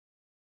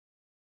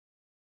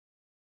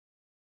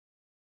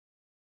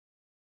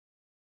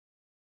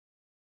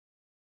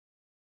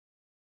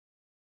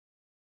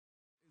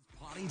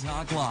Potty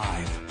Talk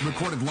Live.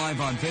 Recorded live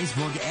on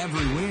Facebook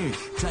every week.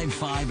 Type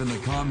 5 in the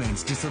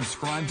comments to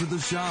subscribe to the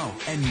show.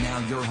 And now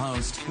your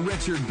host,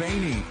 Richard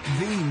Bainey,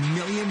 the $1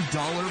 Million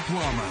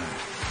Plumber.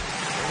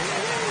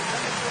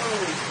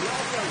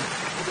 Welcome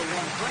to the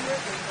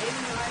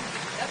 189th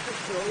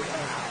episode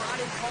of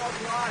Potty Talk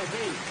Live.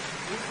 Hey,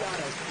 we've got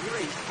a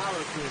great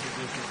power tools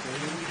edition for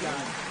you. We've got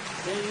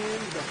Dan,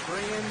 the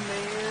brand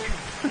man,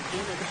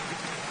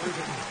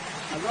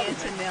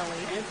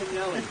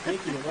 Antonelli.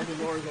 Thank you. The lovely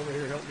Laura's over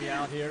here helping me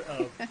out here.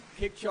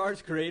 Kick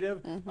Charge Creative.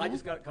 I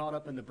just got caught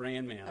up in the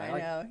brand man.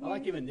 I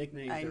like giving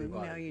nicknames to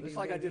everybody. I know you Just do,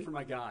 like baby. I did for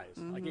my guys.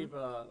 I gave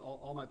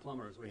all my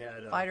plumbers. We had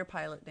Fighter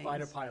pilot names.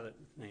 Fighter pilot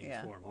names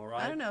for them. All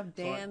right. I don't know if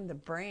Dan the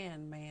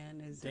brand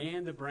man is.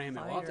 Dan the brand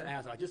man. I'll have to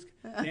fighter.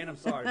 ask. Dan, I'm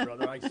sorry,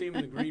 brother. I see him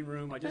in the green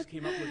room. I just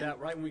came up with that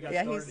right when we got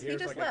started here. He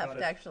just left,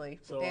 actually.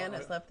 So Dan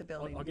has left the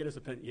building. I'll get his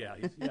opinion. Yeah,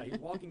 he's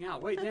walking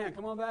out. Wait, Dan,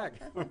 come on back.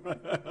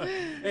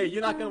 Hey,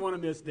 you're not going to want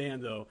to miss Dan,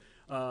 though.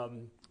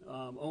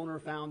 Owner,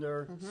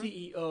 founder,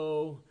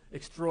 CEO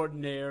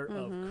extraordinaire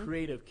of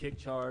Creative Kick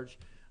Charge.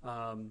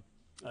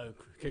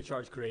 Kick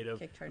Charge Creative.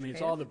 Kick Charge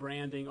it's all the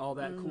branding, all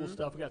that cool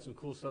stuff. We got some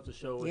cool stuff to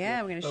show. With Yeah,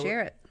 you. we're going to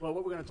share it. Well,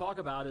 what we're going to talk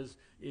about is,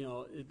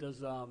 it does,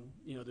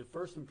 the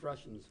first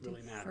impressions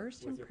really matter.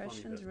 First with your plumbing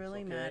impressions business,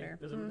 really okay? matter.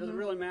 Does it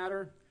really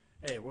matter?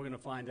 Hey, we're going to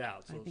find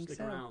out. So think stick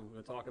so. around. We're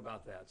going to talk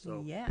about that.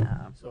 So Yeah.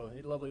 So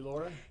hey, lovely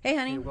Laura. Hey,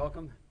 honey. Hey,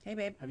 welcome. Hey,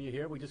 babe. Have you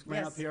here? We just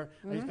ran Yes. up here.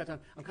 I just got done.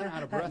 I'm kind of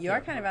out of breath. You are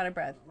here. kind of out of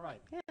breath.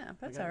 Right. Yeah,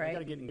 that's I all right. got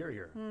to get in gear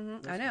here.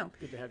 I know.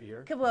 Good to have you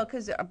here. Well,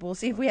 because we'll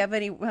see if we have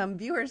any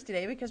viewers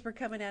today because we're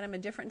coming at them a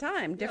different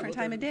time, different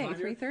Yeah, time of day, find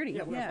here. 3:30.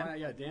 Yeah, we're gonna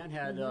find out. Dan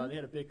had they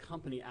had a big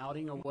company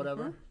outing or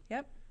whatever.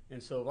 Yep.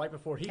 And so right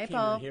before he Hey, came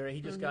Paul. in here,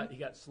 he just got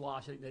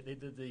sloshed. They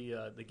did the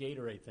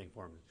Gatorade thing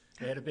for him.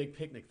 They had a big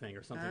picnic thing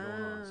or something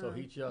going on. So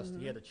he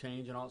had to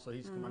change and all. So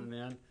he's coming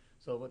in.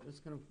 So we're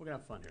gonna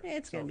have fun here.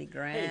 It's gonna be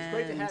grand. Hey, it's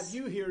great to have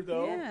you here,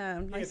 though. Yeah,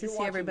 Hey, nice if to you're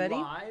see everybody.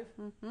 Live,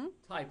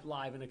 type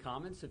live in the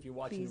comments. If you're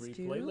watching Please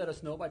the replay, do. let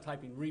us know by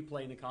typing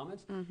replay in the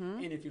comments.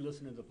 And if you're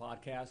listening to the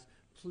podcast,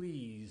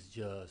 please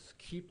just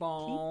keep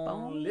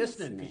on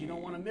listening because you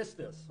don't want to miss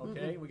this.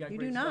 Okay, we got You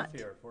great do stuff not.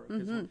 here for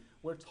because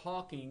we're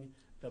talking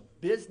the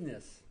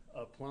business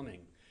of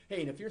plumbing.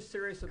 Hey, and if you're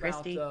serious about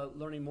Christy.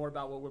 learning more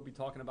about what we'll be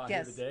talking about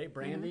Yes. here today,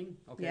 branding,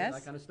 okay, Yes.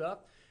 that kind of stuff,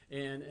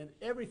 and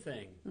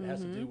everything that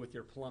has to do with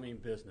your plumbing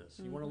business.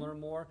 You want to learn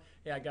more?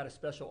 Hey, I got a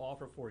special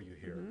offer for you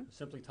here.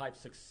 Simply type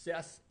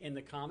success in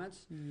the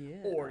comments,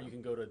 or you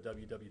can go to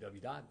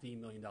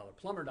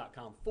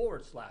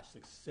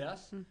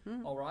www.themilliondollarplumber.com/success.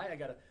 All right, I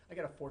got a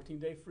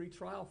 14-day free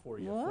trial for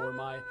you for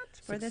my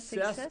For the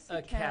Success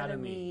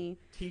Academy.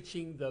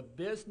 teaching the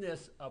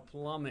business of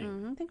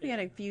plumbing. I think we had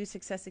a few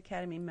Success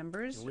Academy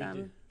members We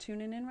do.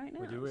 tuning in right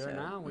now. We do right so-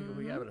 now. We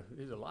have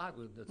there's a lot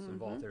that's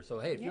involved there. So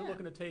hey, if you're Yeah.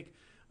 looking to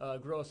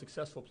grow a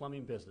successful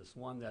plumbing business,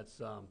 one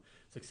that's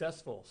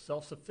successful,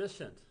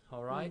 self-sufficient,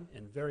 all right,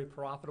 and very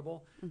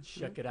profitable,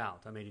 check it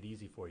out. I made it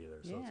easy for you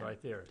there, so it's Yeah.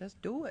 right there.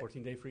 Just do it.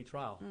 14-day free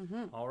trial.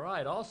 All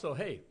right. Also,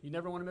 hey, you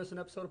never want to miss an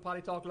episode of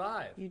Potty Talk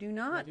Live. You do You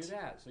not. gotta do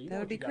that. So you That know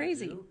would what be you gotta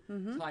crazy. do.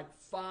 Type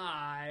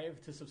 5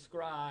 to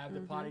subscribe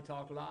to Potty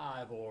Talk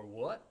Live, or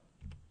what?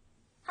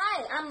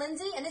 Hi, I'm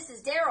Lindsay, and this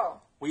is Daryl.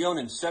 We own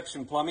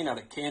Inception Plumbing out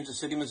of Kansas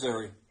City,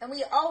 Missouri. And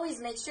we always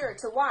make sure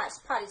to watch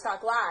Potty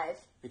Talk Live.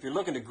 If you're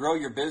looking to grow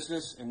your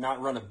business and not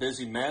run a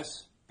busy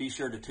mess, be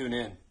sure to tune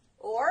in.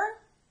 Or,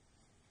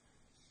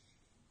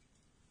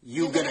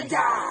 You gonna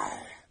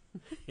die.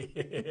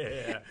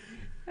 Yeah,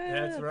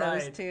 that's right.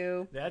 Those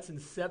two. That's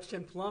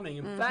Inception Plumbing.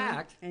 In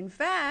fact, In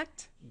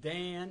fact,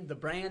 Dan, the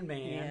brand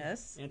man,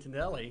 Yes.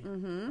 Antonelli,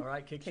 all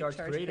right, Kick Charge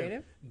Charge Creative,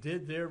 Creative.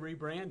 did their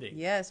rebranding.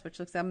 yes, which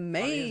looks I mean,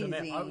 amazing.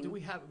 it's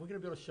ama- we're going to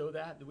be able to show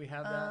that? Do we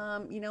have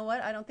that? You know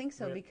what? I don't think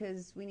so Re-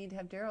 because we need to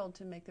have Daryl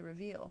to make the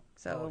reveal.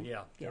 So Oh,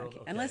 yeah. Daryl's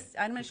okay. Unless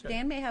I'm not He's sure. got-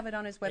 Dan may have it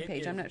on his It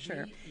webpage. I'm is not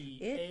sure.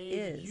 VEA It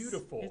is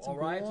beautiful. It's all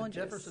right, gorgeous. it's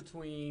a difference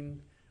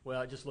between.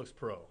 Well, it just looks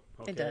pro.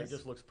 Okay, does. It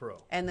just looks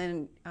pro. And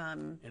then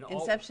all-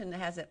 Inception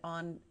has it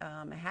on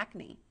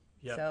Hackney.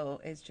 Yep.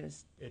 So it's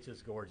just It's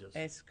just gorgeous.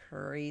 it's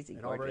crazy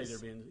and already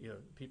gorgeous. they're being,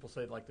 people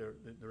say like they're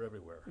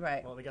everywhere.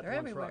 Right. Well, they got They're the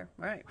one everywhere. truck.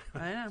 Right.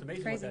 I know. It's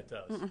amazing crazy. what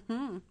that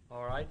does.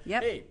 All right.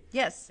 Yep. Hey.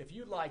 Yes. If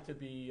you'd like to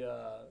be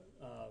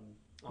on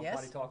Yes.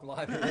 Potty Talk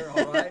Live here,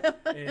 all right,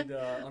 and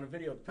on a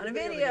video, put On a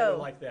together video.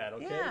 like that,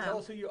 okay? Yeah. Tell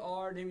us who you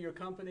are, name of your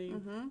company,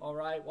 all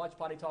right? Watch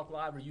Potty Talk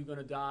Live, or You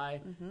Gonna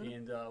Die,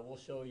 and we'll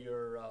show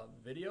your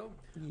video.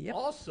 Yep.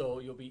 Also,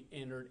 you'll be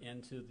entered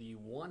into the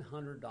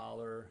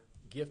 $100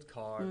 gift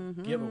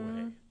card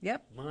giveaway.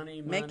 Yep.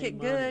 Money, Make money, it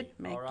money. good.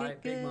 Make all right,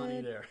 it big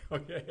money good. there.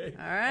 Okay.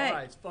 All right. All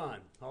right, it's fun.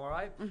 All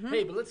right.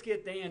 Hey, but let's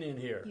get Dan in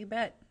here. You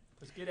bet.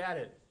 Let's get at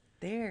it.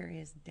 There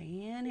is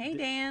Dan. Hey,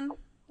 Dan.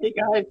 Hey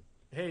guys,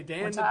 Hey,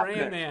 Dan What's the happening?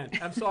 brand man.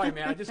 I'm sorry,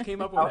 man. I just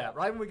came up with that.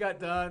 Right when we got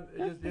done,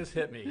 it just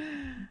hit me.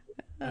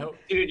 I hope,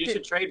 dude, you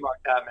should trademark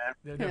that,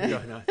 man. there we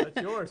go. No,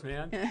 that's yours,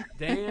 man.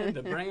 Dan,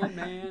 the brand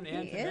man, He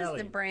is Antonelli.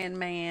 the brand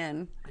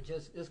man. It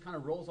just kind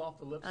of rolls off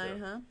the lips there.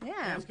 Uh-huh. And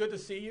Yeah. it's good to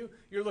see you.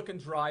 You're looking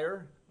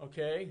drier,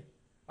 okay?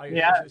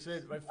 Yeah,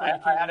 I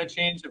I had a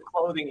change of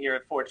clothing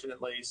here,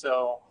 fortunately,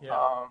 so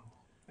Yeah.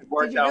 it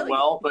worked you out really?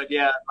 well. But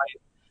yeah,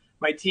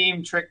 my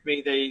team tricked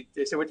me.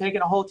 They said we're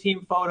taking a whole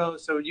team photo,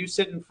 so you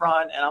sit in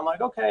front, and I'm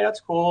like, okay, that's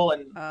cool.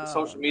 And the Oh,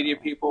 social media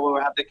no. people will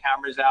have the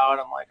cameras out.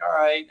 I'm like, all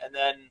right, and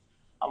then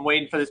I'm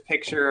waiting for this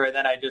picture, and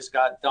then I just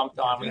got dumped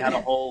on. We had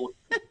a whole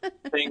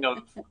thing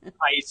of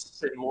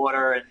ice and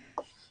water, and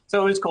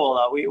so it was cool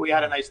though. We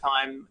had a nice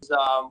time.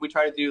 We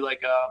tried to do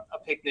like a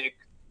picnic,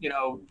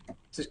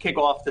 to kick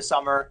off the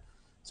summer.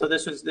 So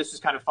this was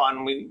kind of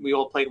fun. We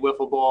all played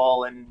wiffle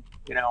ball and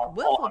all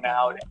Wiffle hung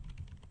ball? out,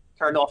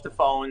 turned off the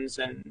phones,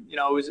 and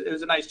it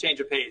was a nice change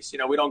of pace.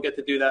 We don't get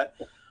to do that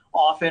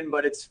often,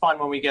 but it's fun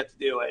when we get to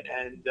do it.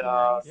 And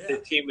Nice. Yeah. the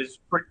team was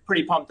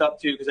pretty pumped up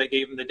too because I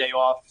gave them the day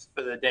off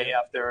for the day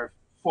after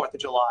 4th of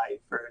July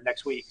for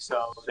next week.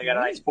 So they got a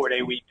nice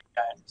 4-day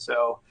weekend.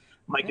 So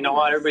I'm like, you know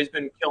what? Everybody's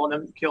been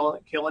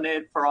killing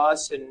it for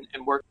us and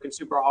working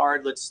super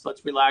hard. Let's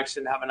relax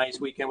and have a nice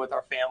weekend with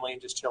our family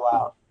and just chill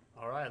out.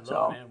 All right, love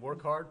So- it, man.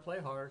 Work hard,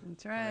 play hard.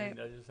 That's right.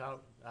 That's just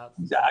how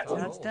Exactly.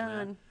 how it That's rolls, man.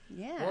 done.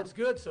 Yeah. Well, it's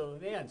good. So,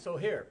 Dan,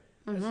 here,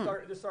 let's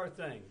start this our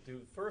thing. Do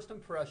first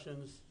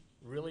impressions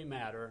really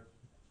matter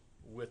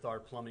with our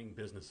plumbing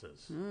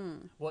businesses?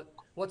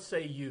 What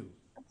say you?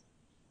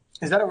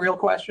 Is that a real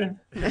question?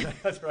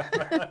 That's right.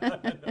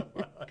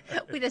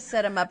 We just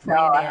set them up for No,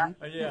 you, I-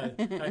 Dan.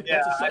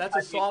 That's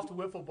a soft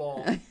wiffle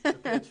ball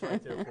pitch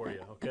right there for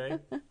you. Okay.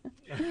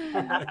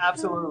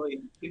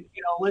 Absolutely.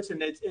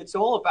 Listen, it's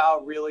all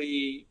about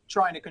really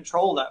trying to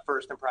control that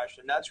first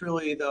impression. That's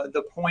really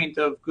the point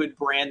of good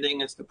branding.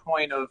 It's the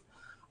point of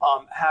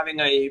having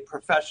a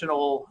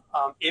professional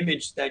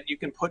image that you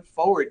can put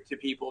forward to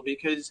people,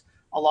 because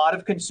a lot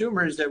of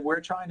consumers that we're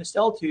trying to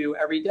sell to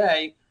every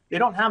day, they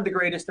don't have the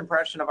greatest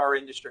impression of our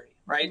industry,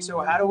 right? Mm-hmm.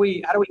 So how do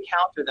we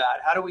counter that?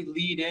 How do we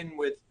lead in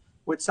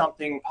with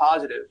something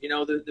positive?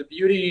 The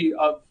beauty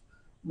of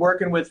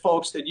working with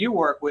folks that you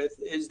work with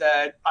is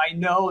that I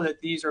know that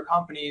these are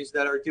companies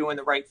that are doing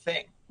the right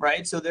thing,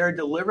 right? So they're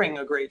delivering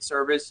a great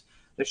service.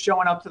 They're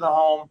showing up to the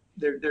home.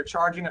 They're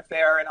charging a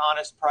fair and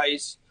honest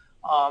price.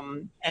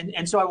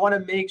 And so I want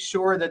to make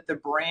sure that the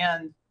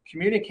brand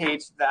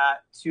communicates that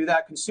to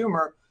that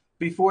consumer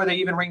before they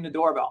even ring the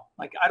doorbell.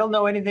 Like, I don't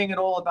know anything at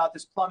all about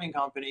this plumbing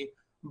company,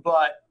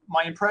 but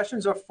my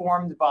impressions are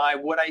formed by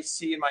what I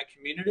see in my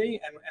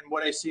community and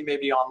what I see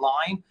maybe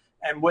online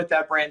and what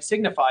that brand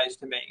signifies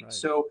to me. Right.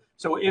 So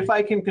if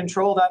I can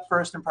control that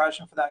first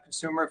impression for that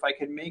consumer, if I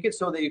can make it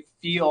so they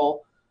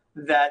feel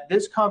that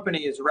this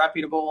company is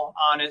reputable,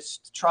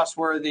 honest,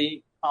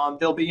 trustworthy,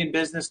 they'll be in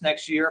business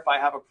next year if I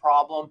have a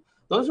problem.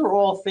 Those are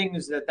all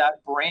things that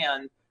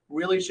brand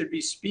really should be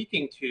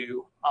speaking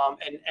to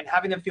and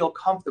having them feel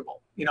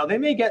comfortable. They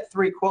may get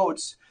 3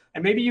 quotes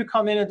and maybe you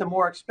come in at the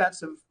more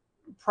expensive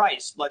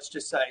price, let's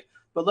just say,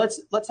 but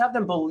let's have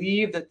them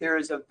believe that there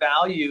is a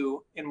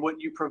value in what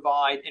you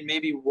provide and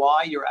maybe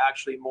why you're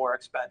actually more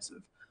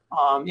expensive.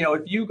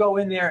 If you go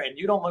in there and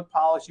you don't look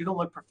polished, you don't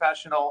look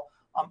professional,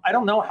 I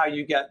don't know how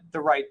you get the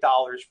right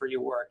dollars for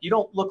your work. You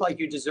don't look like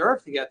you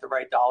deserve to get the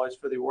right dollars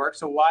for the work.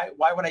 So why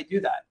would I do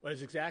that? Well,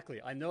 it's exactly.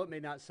 I know it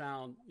may not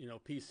sound,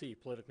 PC,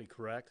 politically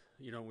correct.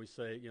 We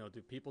say,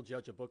 do people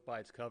judge a book by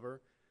its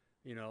cover?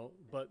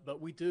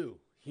 But we do.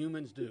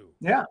 Humans do.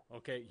 Yeah.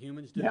 Okay.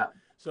 Humans do. Yeah.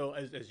 So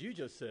as you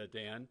just said,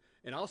 Dan,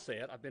 and I'll say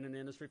it, I've been in the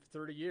industry for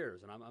 30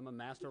 years and I'm a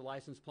master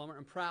licensed plumber.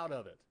 I'm proud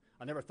of it.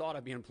 I never thought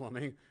I'd be in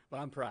plumbing, but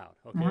I'm proud.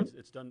 Okay. Mm-hmm.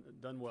 It's done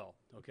well.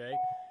 Okay.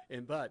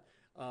 But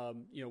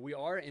we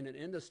are in an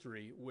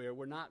industry where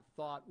we're not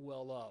thought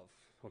well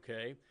of.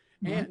 Okay.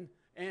 Mm-hmm.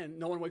 And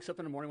no one wakes up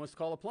in the morning and wants to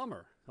call a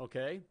plumber.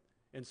 Okay.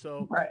 And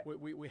so right.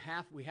 we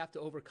have to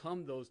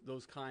overcome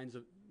those kinds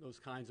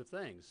of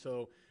things.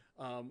 So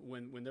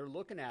when they're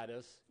looking at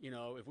us,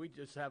 if we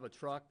just have a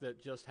truck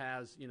that just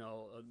has,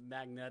 a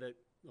magnetic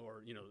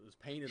or, is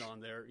painted on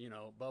there,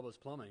 Bubba's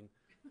Plumbing,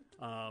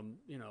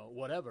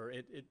 whatever,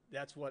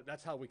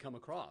 that's how we come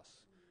across.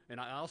 And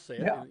I'll say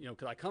it,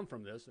 because I come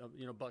from this,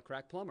 butt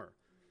crack plumber.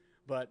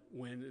 But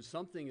when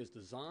something is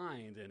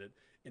designed and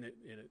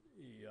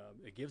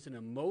it gives an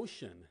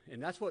emotion,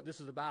 and that's what this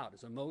is about,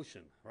 is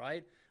emotion,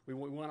 right? We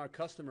want our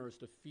customers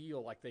to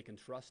feel like they can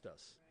trust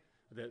us,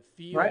 that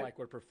feel right. like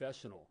we're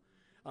professional.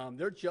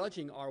 They're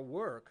judging our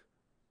work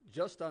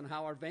just on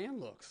how our van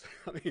looks.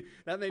 I mean,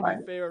 that may right.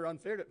 be fair or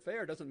unfair.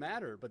 Fair doesn't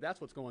matter, but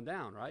that's what's going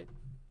down, right?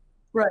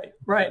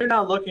 Right. You're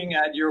not looking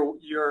at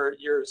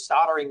your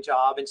soldering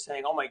job and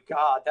saying, "Oh my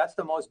God, that's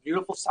the most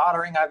beautiful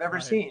soldering I've ever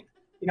seen."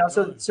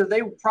 So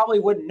they probably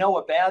wouldn't know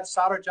a bad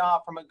solder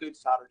job from a good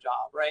solder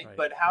job, right?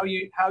 But how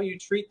you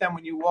treat them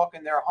when you walk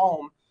in their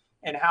home,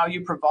 and how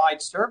you provide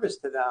service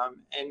to them,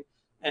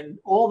 and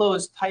all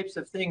those types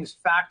of things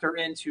factor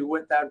into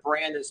what that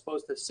brand is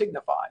supposed to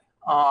signify.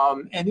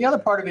 And the other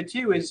part of it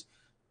too is,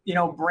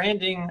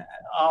 branding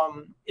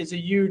is a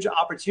huge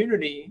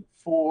opportunity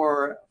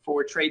for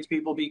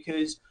tradespeople,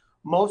 because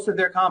most of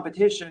their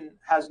competition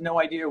has no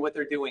idea what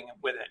they're doing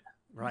with it.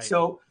 Right.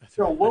 So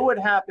what would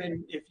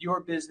happen if your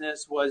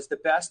business was the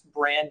best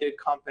branded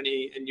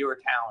company in your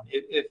town?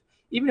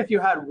 even if you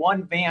had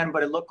one van,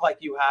 but it looked like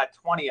you had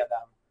 20 of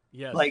them,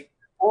 Yes. like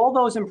all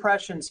those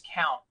impressions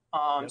count.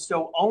 Yep.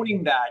 So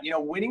owning that,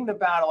 winning the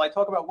battle, I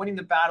talk about winning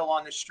the battle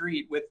on the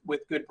street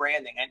with good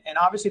branding. And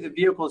obviously the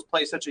vehicles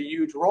play such a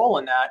huge role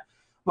in that,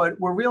 but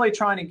we're really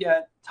trying to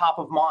get top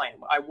of mind.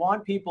 I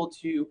want people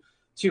to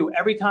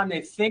every time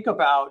they think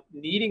about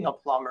needing a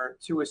plumber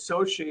to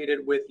associate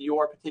it with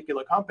your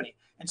particular company.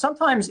 And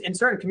sometimes in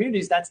certain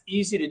communities, that's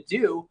easy to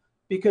do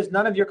because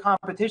none of your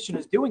competition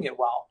is doing it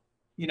well.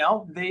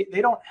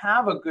 They don't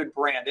have a good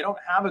brand. They don't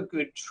have a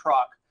good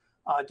truck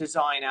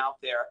design out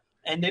there.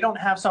 And they don't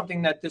have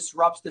something that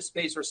disrupts the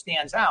space or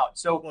stands out.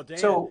 So,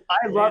 Dan,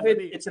 I love it.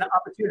 It's an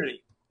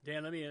opportunity.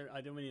 Dan, I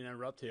don't mean to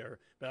interrupt here,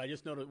 but I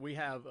just noticed we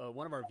have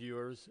one of our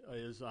viewers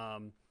is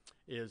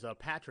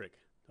Patrick,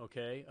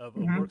 okay, of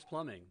Works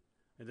Plumbing.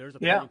 And there's a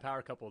plumbing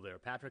power couple there,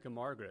 Patrick and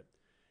Margaret.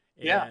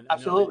 And,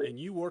 absolutely. And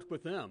you worked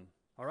with them.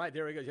 All right,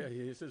 there we go.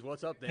 He says,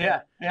 "What's up,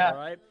 Dan?" Yeah. All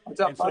right. What's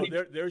up, buddy?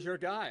 So there's your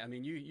guy. I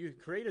mean, you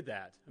created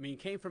that. I mean, it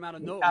came from out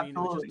of nowhere. I mean, it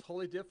was just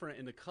totally different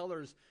in the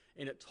colors,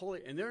 and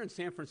they're in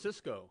San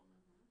Francisco.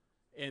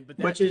 But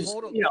that which is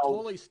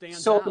totally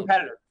stands so out.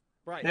 competitive,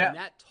 right? Yeah. And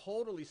that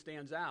totally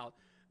stands out.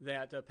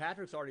 That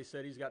Patrick's already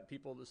said he's got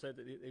people that said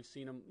that they've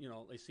seen him.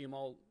 They see him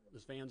all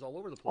his vans all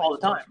over the place all the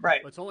time,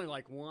 right? But it's only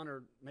like one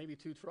or maybe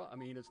two trucks. I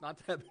mean, it's not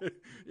that big,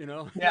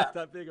 not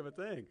that big of a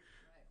thing.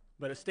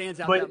 But it stands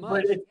out that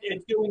much. But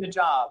it's doing the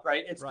job,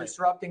 right? It's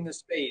disrupting the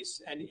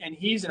space, and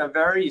he's in a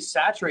very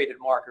saturated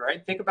market,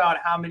 right? Think about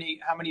how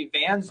many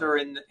vans are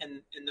in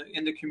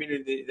the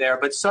community there,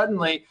 but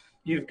suddenly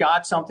you've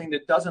got something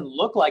that doesn't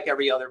look like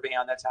every other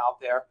van that's out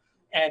there.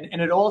 And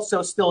it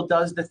also still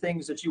does the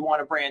things that you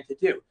want a brand to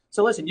do.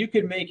 So listen, you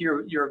could make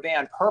your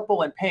van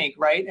purple and pink,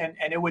 right?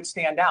 And it would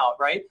stand out,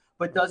 right?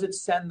 But does it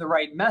send the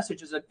right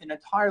message is an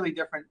entirely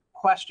different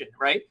question,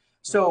 right?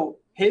 So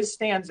his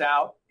stands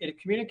out.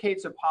 It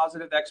communicates a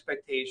positive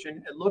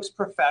expectation. It looks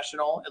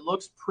professional. It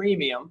looks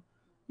premium,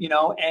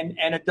 and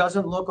it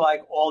doesn't look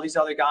like all these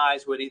other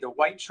guys with either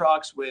white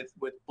trucks with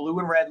blue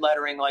and red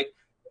lettering, like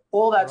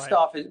all that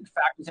stuff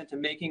factors into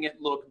making it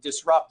look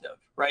disruptive,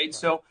 right?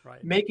 So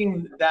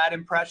making that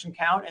impression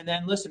count, and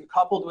then listen,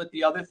 coupled with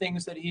the other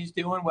things that he's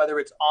doing, whether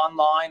it's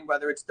online,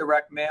 whether it's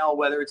direct mail,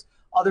 whether it's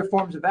other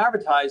forms of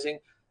advertising,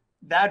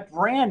 that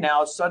brand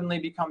now suddenly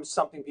becomes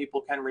something people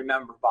can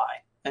remember by.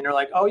 And they're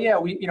like, oh yeah,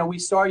 we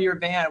saw your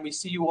van, we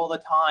see you all the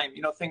time,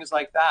 things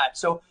like that.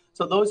 So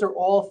those are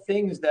all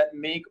things that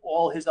make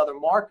all his other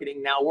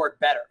marketing now work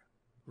better.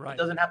 Right. It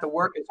doesn't have to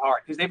work as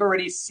hard because they've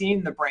already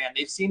seen the brand.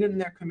 They've seen it in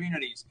their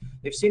communities.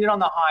 They've seen it on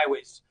the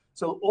highways.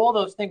 So all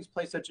those things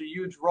play such a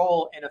huge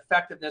role in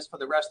effectiveness for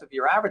the rest of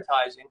your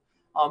advertising.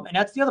 And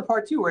that's the other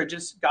part too, where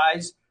just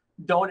guys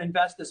don't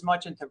invest as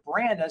much into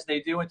brand as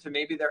they do into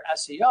maybe their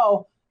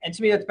SEO. And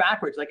to me, that's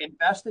backwards. Like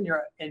invest in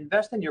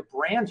your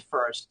brand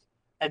first,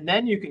 and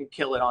then you can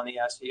kill it on the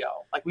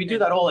SEO. Like we do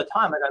that all the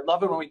time. Like I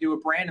love it when we do a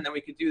brand and then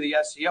we can do the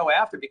SEO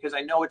after because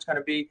I know it's going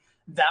to be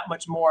that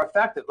much more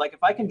effective. Like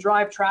if I can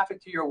drive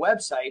traffic to your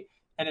website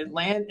and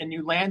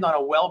you land on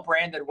a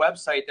well-branded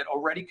website that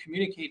already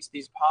communicates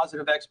these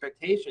positive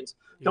expectations,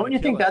 don't you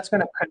think that's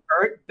going to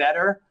convert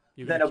better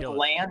than a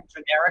bland,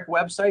 generic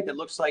website that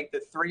looks like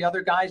the three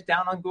other guys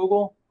down on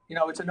Google?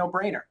 It's a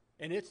no-brainer.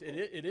 And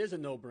it is a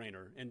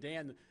no-brainer. And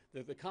Dan,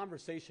 the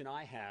conversation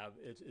I have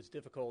is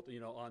difficult.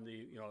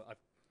 I've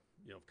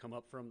come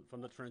up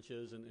from the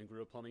trenches and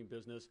grew a plumbing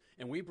business,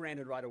 and we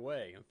branded right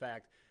away. In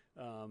fact,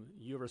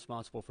 you're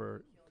responsible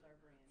for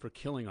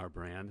killing our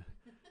brand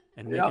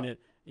and making it.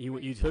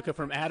 You took it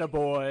from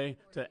Attaboy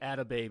to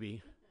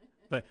Attababy,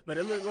 but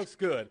it looks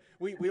good.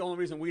 The only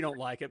reason we don't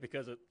like it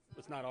because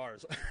it's not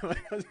ours.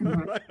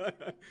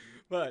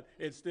 But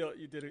it's still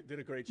you did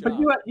a great job.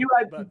 But you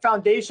had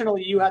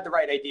foundationally you had the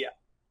right idea.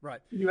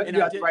 Right. You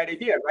had the right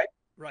idea, right?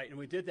 Right, and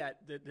we did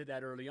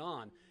that early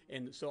on,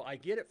 and so I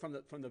get it from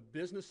the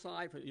business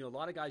side. A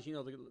lot of guys,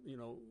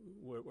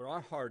 where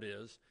our heart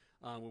is,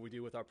 what we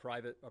do with our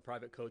private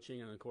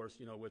coaching, and of course,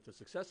 with the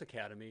Success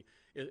Academy,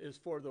 is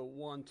for the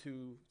 1,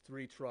 2,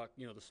 3 truck,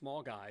 the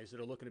small guys that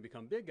are looking to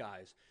become big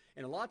guys.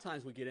 And a lot of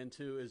times we get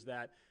into is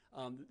that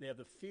they have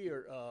the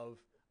fear of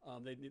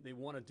they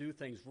want to do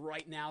things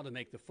right now to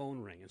make the phone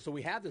ring, and so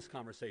we have this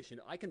conversation.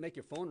 I can make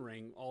your phone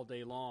ring all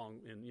day long,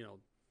 and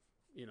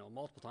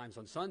multiple times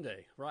on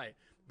Sunday, right?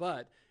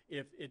 But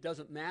if it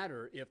doesn't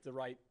matter if the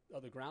right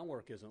other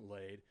groundwork isn't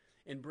laid,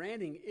 and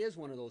branding is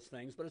one of those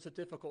things, but it's a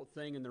difficult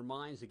thing in their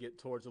minds to get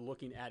towards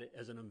looking at it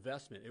as an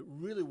investment. It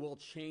really will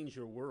change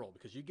your world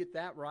because you get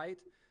that right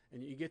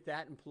and you get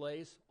that in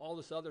place. All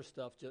this other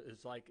stuff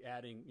is like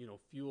adding,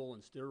 fuel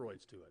and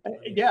steroids to it. I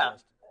mean,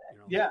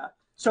 yeah.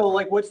 So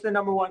like, what's the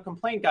number one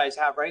complaint guys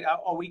have, right?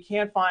 Oh, we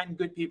can't find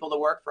good people to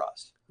work for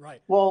us.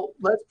 Right. Well,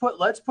 let's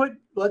put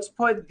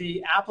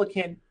the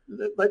applicant.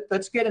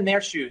 Let's get in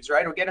their shoes,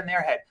 right? Or get in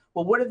their head.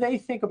 Well, what do they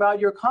think about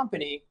your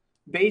company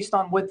based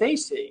on what they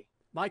see?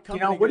 My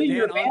company. What do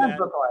your vans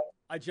look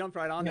like? I jumped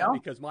right on You that know?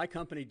 because my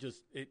company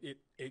just it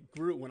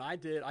grew. When I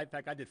did, in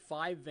fact, I did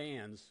 5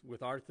 vans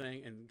with our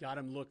thing and got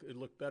them it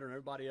looked better than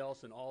everybody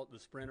else and all the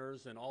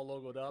sprinters and all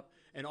logoed up.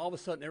 And all of a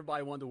sudden,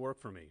 everybody wanted to work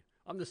for me.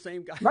 I'm the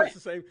same guy, Right. it's the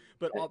same,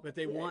 but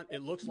they want.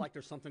 It looks like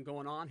there's something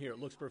going on here. It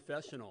looks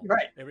professional,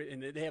 Right.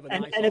 And they have a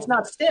And, nice. and it's not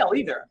office. stale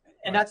either.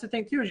 And Right. that's the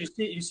thing too, is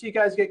you see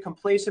guys get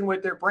complacent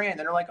with their brand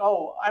and they're like,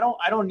 oh, I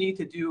don't need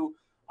to do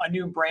a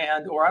new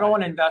brand, or I don't Right.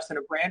 want to invest in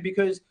a brand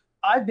because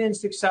I've been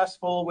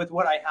successful with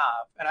what I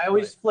have. And I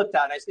always Right. flip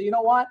that and I say, you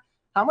know what?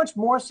 How much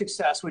more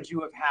success would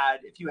you have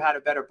had if you had a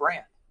better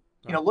brand?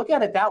 You know, Right. look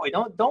at it that way.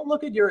 Don't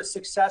look at your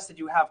success that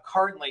you have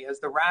currently as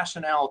the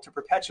rationale to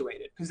perpetuate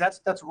it, because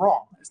that's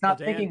wrong. It's not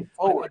Well, Dan, thinking I've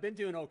forward. been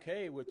doing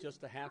okay with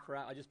just a half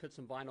wrap. I just put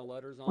some vinyl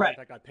letters on. Right. In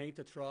fact, I paint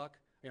the truck.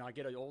 You know, I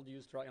get an old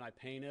used truck and I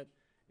paint it,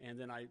 and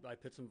then I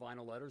put some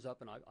vinyl letters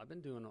up, and I've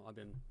been doing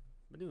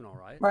all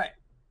right. Right.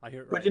 I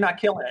hear it. But Right. you're not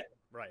killing it.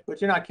 Right.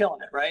 But you're not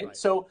killing it, right? Right.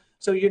 So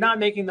you're not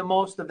making the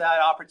most of that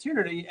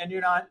opportunity, and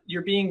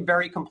you're being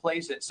very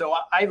complacent. So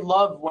I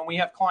love when we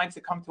have clients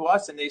that come to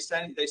us and they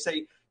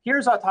say,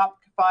 here's our top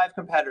 5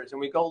 competitors, and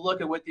we go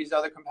look at what these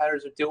other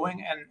competitors are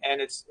doing,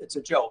 and it's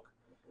a joke.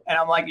 And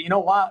I'm like, you know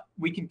what?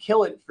 We can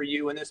kill it for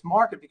you in this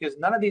market because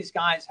none of these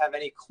guys have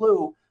any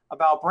clue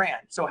about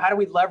brand. So how do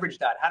we leverage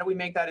that? How do we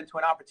make that into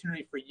an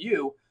opportunity for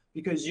you?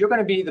 Because you're going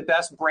to be the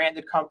best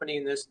branded company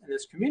in this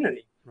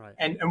community. Right.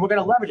 And we're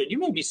going to leverage it. You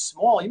may be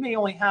small. You may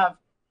only have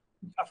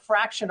a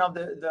fraction of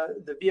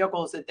the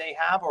vehicles that they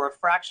have, or a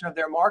fraction of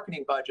their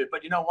marketing budget.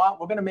 But you know what?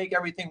 We're going to make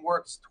everything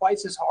work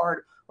twice as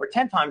hard or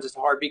 10 times as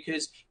hard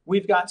because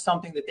we've got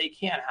something that they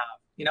can't have.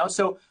 You know,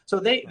 so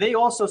they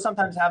also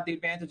sometimes have the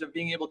advantage of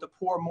being able to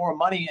pour more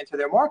money into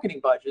their marketing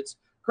budgets.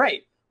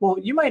 Great. Well,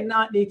 you might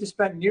not need to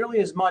spend nearly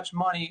as much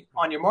money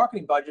on your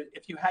marketing budget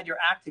if you had your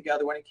act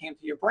together when it came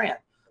to your brand.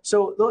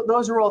 So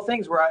those are all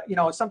things where,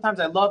 sometimes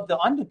I love the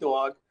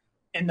underdog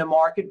in the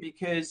market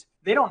because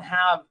they don't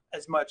have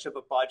as much of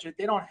a budget.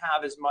 They don't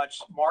have as much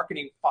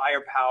marketing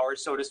firepower,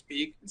 so to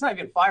speak. It's not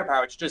even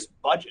firepower. It's just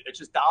budget. It's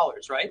just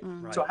dollars, right?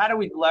 Right. So how do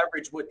we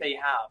leverage what they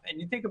have? And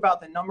you think about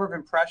the number of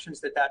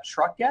impressions that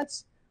truck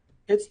gets.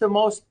 It's the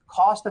most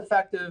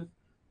cost-effective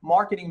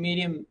marketing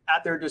medium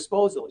at their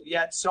disposal.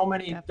 Yet so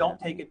many don't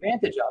take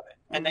advantage of it.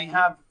 And they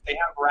have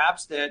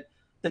wraps that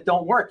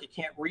don't work. You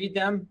can't read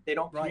them. They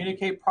don't Right.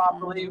 communicate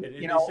properly. And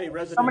You they know, say so many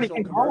residential,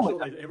 things wrong with commercial,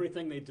 them.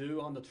 everything they do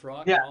on the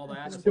truck Yeah, and all that.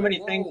 there's It's too like,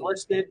 many things whoa.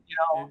 listed.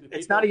 And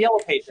It's people not a yellow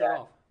page shut ad.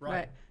 off.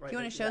 Right. Do you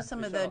want to show Yeah,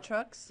 some they of shut the off.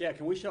 trucks? Yeah,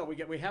 can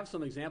we have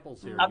some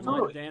examples here? Absolutely.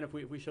 You mind,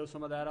 Dan, if we show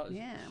some of that out?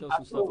 Yeah. Show some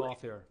Absolutely. stuff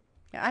off here.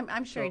 Yeah,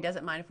 I'm sure he So-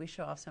 doesn't mind if we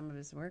show off some of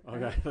his work.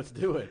 right? Okay, let's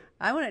do it.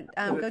 I want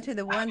to go to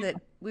the one that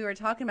we were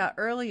talking about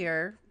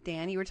earlier,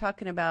 Dan. You were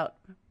talking about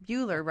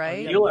Bueller,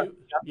 right? Yeah, Bueller.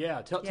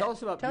 Yeah, tell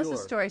us about Tell Bueller. us the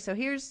story. So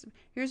here's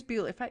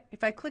Bueller.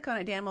 If I click on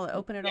it, Dan, will it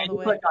open it Yeah, all the you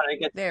way? click on it, it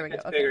gets, There we go.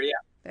 gets Okay. bigger. Yeah,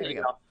 There we you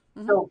go.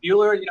 So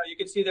Bueller, you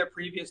can see their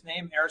previous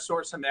name, Air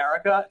Source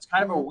America. It's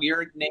kind of a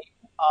weird name.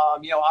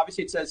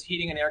 Obviously it says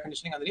heating and air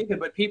conditioning underneath it,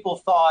 but people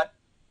thought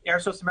Air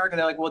Source America.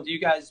 They're like, well, do you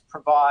guys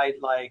provide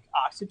like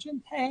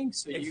oxygen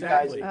tanks? Or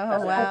Exactly. you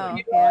guys? Oh wow!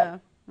 You know,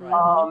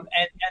 Yeah.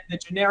 and the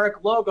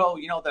generic logo,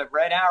 the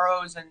red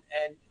arrows and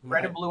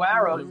red and blue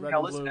arrows. Red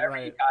and Listen, blue, every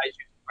right. guy's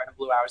using red and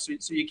blue arrows,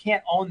 so you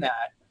can't own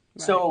that.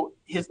 So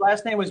his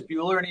last name was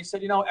Bueller, and he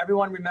said,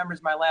 everyone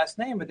remembers my last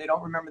name, but they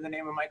don't remember the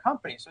name of my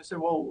company. So I said,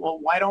 well,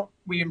 why don't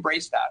we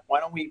embrace that? Why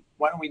don't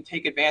we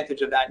take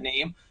advantage of that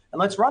name and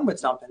let's run with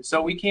something?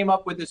 So we came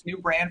up with this new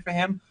brand for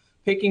him,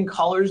 picking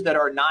colors that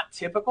are not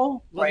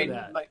typical, Look at right?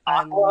 that. Like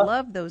I aqua,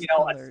 love those a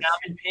colors.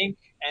 salmon pink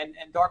and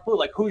dark blue.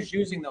 Like who's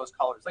using those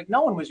colors? Like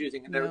no one was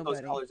using those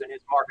Nobody. colors in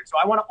his market. So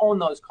I want to own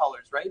those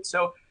colors, right?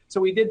 So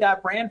we did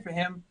that brand for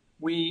him.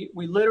 We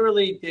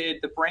literally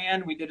did the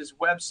brand. We did his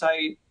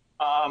website.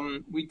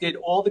 We did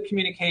all the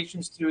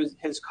communications to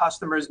his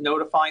customers,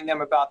 notifying them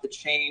about the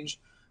change.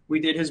 We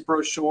did his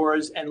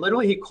brochures, and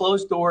literally he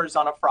closed doors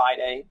on a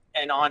Friday,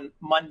 and on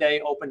Monday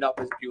opened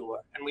up as Bueller.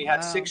 And we had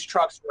Wow. 6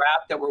 trucks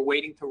wrapped that were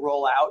waiting to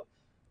roll out.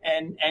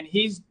 And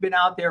he's been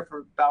out there for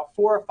about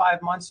 4 or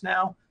 5 months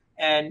now.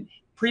 And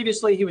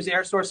previously he was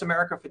Air Source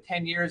America for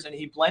 10 years, and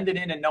he blended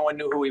in and no one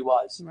knew who he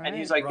was. Right. And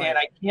he's like, Right.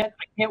 Dan,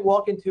 I can't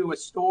walk into a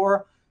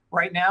store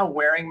right now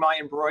wearing my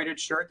embroidered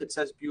shirt that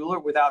says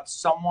Bueller without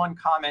someone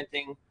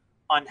commenting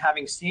on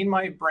having seen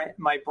my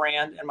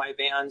brand and my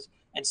vans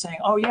and saying,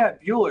 oh yeah,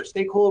 Bueller,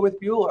 stay cooler with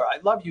Bueller. I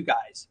love you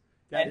guys.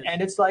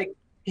 And it's like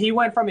he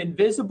went from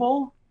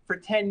invisible for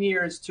 10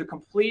 years to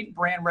complete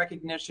brand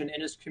recognition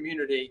in his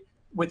community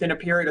within a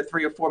period of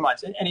 3 or 4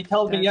 months. And he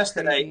told me That's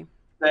yesterday crazy.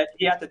 that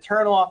he had to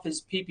turn off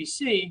his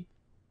PPC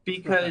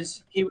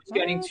because he was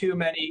getting What? too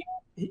many.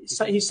 He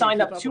can't signed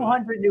keep up up with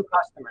 200 new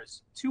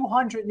customers.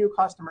 200 new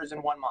customers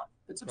in 1 month.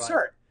 It's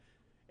absurd,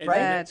 And right?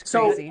 That's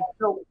So- crazy.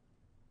 so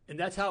And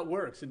that's how it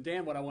works. And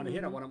Dan, what I want to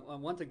hit, I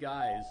want the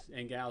guys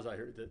and gals out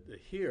here to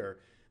hear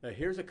that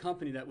here's a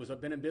company that was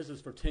been in business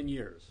for 10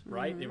 years,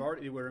 right? They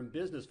were in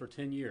business for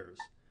 10 years.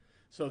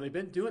 So they've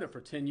been doing it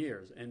for 10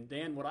 years. And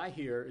Dan, what I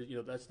hear is,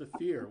 that's the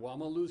fear. Well, I'm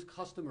going to lose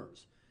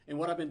customers. And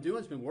what I've been doing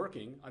has been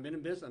working. I've been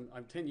in business.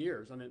 I'm 10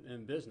 years. I'm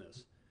in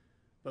business.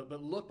 But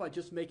look, by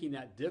just making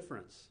that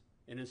difference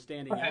and then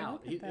standing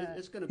out,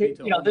 it's going to be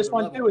to this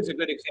one level. too is a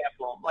good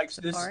example. Like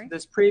Safari?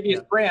 this previous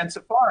brand,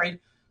 Safari,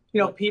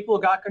 people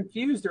got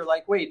confused. They're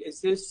like, wait,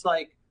 is this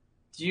like,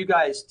 do you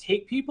guys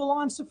take people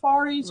on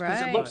safaris?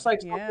 Because it looks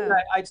like something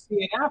I'd see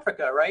in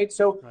Africa, right?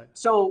 So,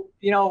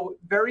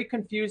 very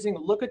confusing.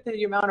 Look at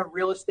the amount of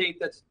real estate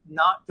that's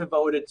not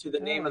devoted to the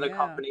name of the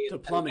company to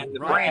and plumbing, and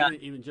the right? brand.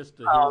 Even just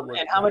to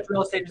And how much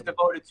real estate is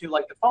devoted to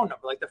like the phone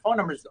number? Like the phone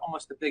number is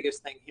almost the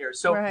biggest thing here.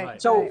 So,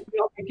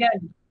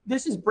 again,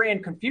 this is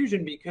brand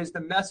confusion because the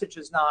message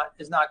is not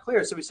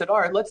clear. So we said, all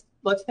right,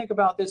 let's think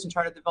about this and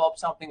try to develop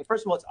something.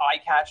 First of all, it's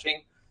eye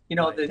catching.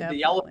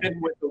 The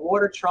elephant with the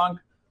water trunk.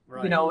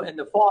 Right. And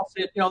the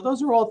faucet,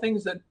 those are all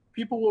things that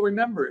people will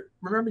remember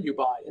you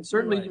by. And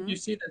certainly if you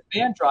see this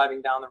van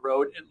driving down the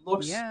road, it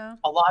looks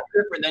a lot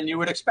different than you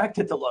would expect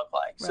it to look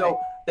like. Right. So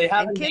they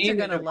have and a kids name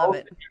are going to love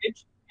it.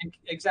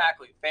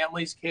 Exactly.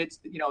 Families, kids,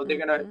 they're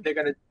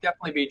gonna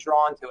definitely be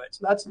drawn to it.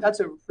 So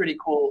that's a pretty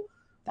cool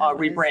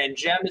rebrand.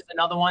 Gem is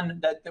another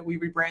one that we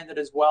rebranded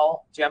as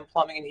well. Gem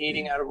Plumbing and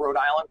Heating out of Rhode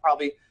Island,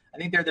 probably. I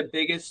think they're the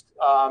biggest.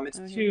 It's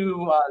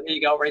two. There you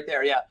go, right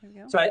there. Yeah.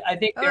 So I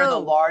think they're the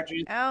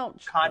largest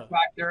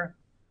contractor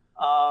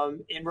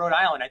in Rhode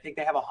Island. I think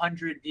they have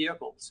 100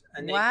 vehicles.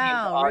 And they came to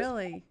us.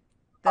 Really?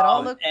 That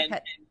all look.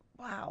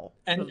 Wow.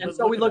 And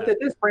so we looked at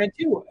this brand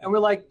too, and we're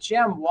like,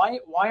 Gem, why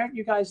aren't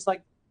you guys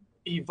like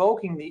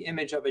evoking the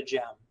image of a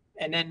gem?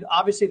 And then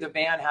obviously the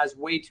van has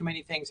way too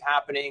many things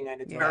happening,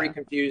 and it's very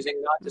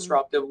confusing, not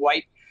disruptive.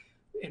 White.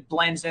 It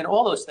blends in,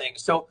 all those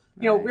things. So,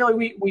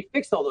 really, we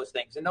fixed all those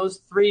things. And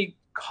those three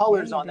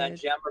colors on that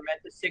gem are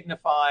meant to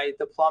signify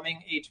the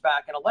plumbing,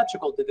 HVAC, and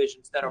electrical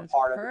divisions that are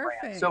part of the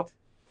brand. So,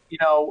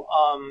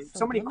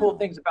 so many cool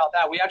things about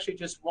that. We actually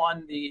just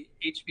won the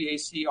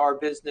HVAC Our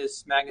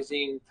Business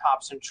magazine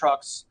Tops and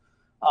Trucks.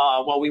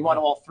 We won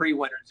all three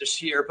winners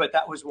this year, but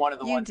that was one of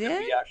the ones that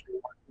we actually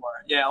won for.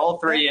 Yeah, all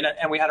three,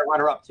 and we had a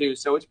runner-up too.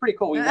 So it's pretty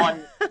cool. We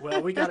won.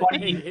 Well, we got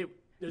 20,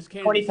 there's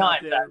 20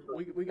 times.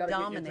 We got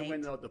to get to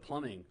win the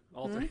plumbing,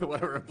 all three,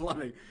 whatever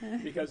plumbing,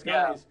 because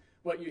guys,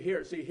 what you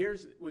hear. See,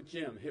 here's with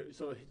Jim.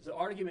 So the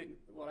argument,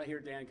 what I hear,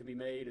 Dan, can be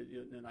made,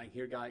 and I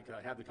hear I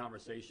have the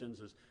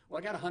conversations is, well,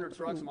 I got 100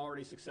 trucks, I'm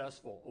already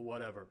successful, or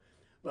whatever.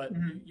 But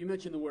you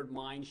mentioned the word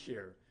mind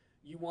share.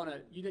 You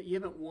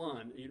haven't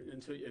won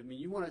until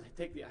you want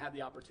to have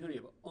the opportunity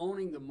of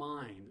owning the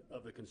mind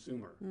of the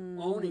consumer,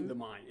 owning the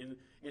mind.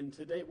 And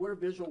today we're a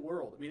visual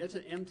world. I mean, it's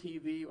an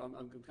MTV.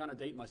 I'm kind of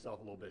dating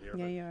myself a little bit here,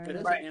 but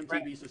it's an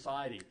MTV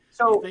society.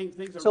 So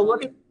things are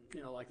look at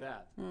like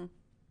that.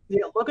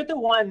 Yeah, look at the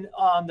one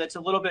that's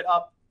a little bit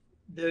up,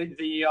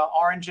 the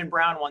orange and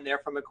brown one there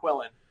from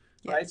McQuillan.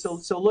 Yes.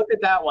 Right. So look at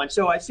that one.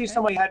 So I see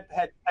somebody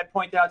had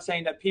pointed out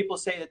saying that people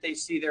say that they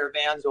see their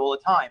vans all the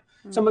time.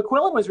 So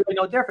McQuillan was really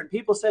no different.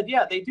 People said,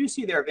 yeah, they do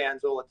see their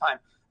vans all the time.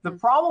 The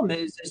problem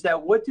is that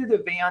what do the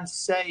vans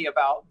say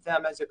about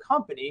them as a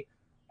company?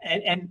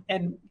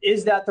 And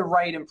is that the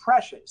right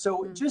impression?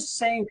 So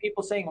just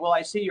people saying, well,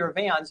 I see your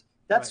vans,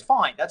 that's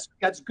fine. That's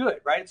good,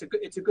 right?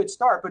 It's a good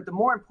start. But the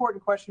more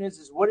important question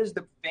is what does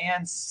the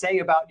van say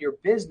about your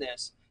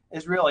business?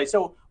 Is really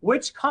so.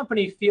 Which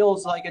company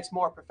feels like it's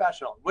more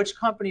professional? Which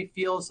company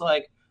feels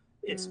like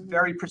it's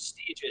very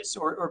prestigious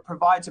or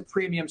provides a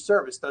premium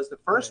service? Does the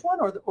first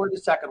one or the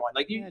second one?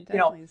 Like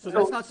So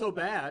that's not so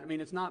bad. I mean,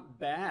 it's not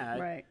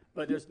bad,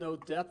 but there's no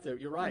depth there.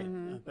 You're right.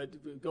 But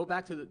go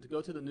back to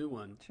the new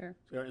one. Sure.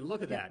 And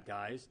look at that,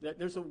 guys.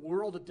 There's a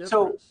world of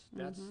difference.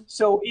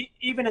 So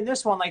even in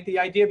this one, like the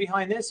idea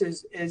behind this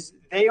is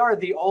they are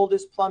the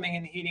oldest plumbing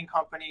and heating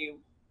company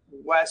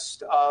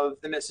west of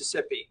the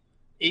Mississippi.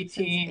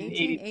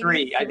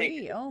 1883, I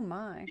think. Oh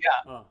my.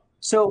 Yeah.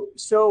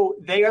 So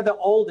they are the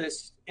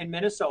oldest in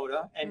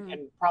Minnesota and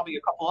probably a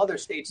couple other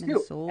states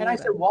too. And I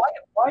said,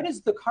 why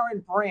does the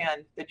current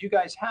brand that you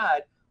guys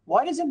had,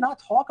 why does it not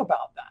talk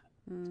about that?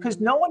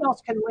 Because no one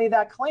else can lay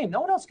that claim.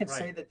 No one else can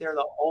say that they're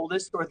the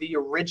oldest or the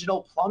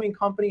original plumbing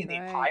company in the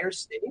entire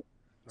state.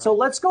 So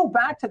let's go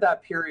back to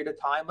that period of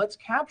time. Let's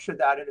capture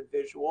that in a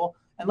visual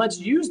and let's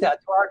use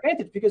that to our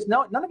advantage because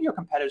none of your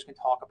competitors can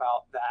talk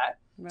about that.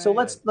 So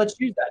let's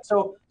use that.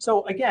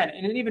 So again,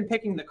 and then even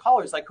picking the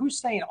colors, like who's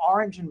saying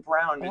orange and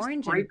brown is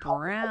great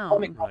color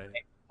plumbing company?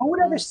 Who would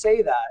ever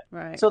say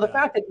that? So the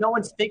fact that no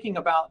one's thinking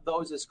about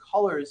those as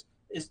colors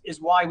is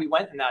why we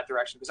went in that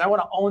direction because I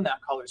want to own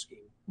that color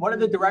scheme. One of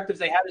the directives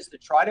they had is to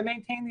try to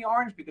maintain the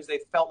orange because they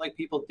felt like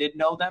people did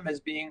know them as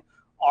being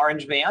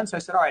orange vans. So I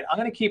said, all right, I'm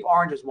going to keep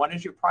orange as one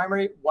of your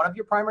primary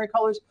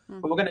colors,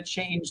 but we're going to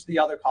change the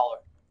other color.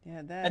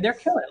 Yeah, and they're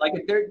killing it. Like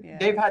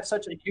they've had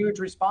such a huge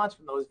response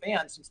from those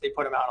vans since they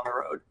put them out on the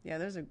road. Yeah,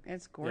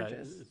 it's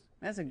gorgeous.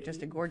 That's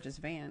just a gorgeous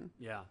van.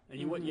 Yeah, and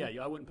you would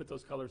I wouldn't put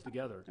those colors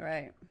together.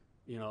 Right.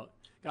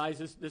 Guys,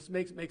 this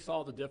makes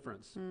all the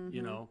difference.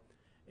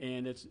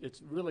 And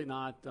it's really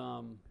not.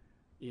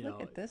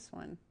 Look at this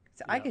one.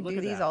 So I could look do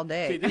at these that. all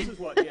day. See, this is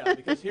what,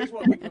 because here's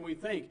what we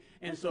think.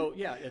 And so,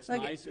 yeah, it's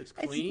Like, nice, it's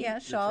it's- clean. yeah,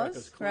 the truck Shaw's,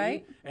 is clean.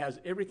 right? It has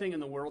everything in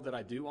the world that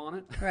I do on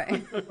it.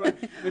 Right. But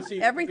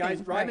see, Everything,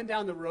 guys driving right.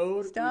 down the road,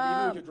 even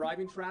Stop. if you're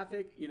driving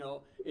traffic,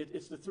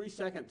 it's the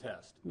 3-second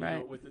test. You know,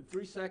 Right. within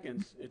 3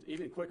 seconds, it's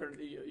even quicker.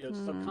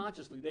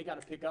 Subconsciously, they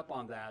got to pick up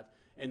on that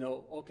and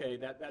know, okay,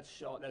 that's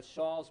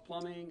Shaw's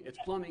Plumbing. It's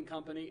plumbing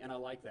company, and I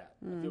like that.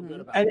 I feel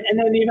good about it. And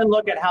then even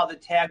look at how the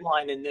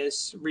tagline in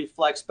this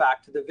reflects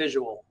back to the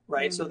visual,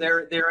 right? So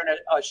they're in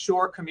a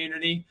shore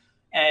community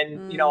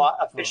and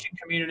a fishing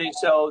community,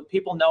 so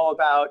people know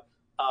about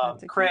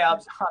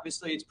crabs.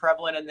 Obviously, it's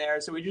prevalent in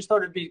there, so we just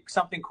thought it'd be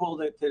something cool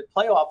to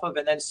play off of,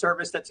 and then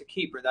service that's a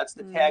keeper. That's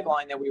the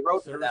tagline that we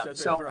wrote for them.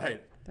 So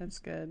right. That's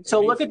good.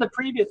 So look at the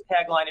previous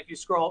tagline. If you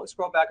scroll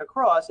back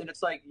across, and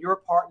it's like your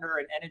partner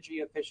in energy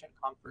efficient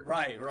comfort.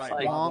 Right.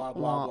 Like, blah,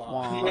 blah,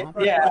 blah,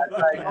 blah. Yeah. It's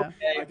like, Yeah.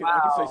 okay, I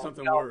wow. could say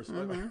something worse.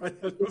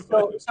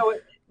 So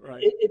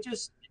Right. it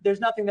just, there's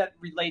nothing that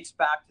relates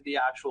back to the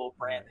actual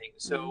branding.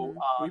 So we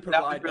that was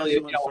provide really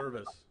excellent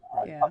service.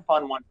 Right. Yeah. a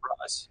fun one for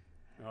us.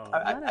 Oh.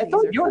 I of these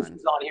thought are yours fun.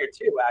 was on here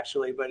too,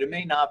 actually, but it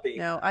may not be.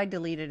 No, I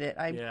deleted it.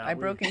 I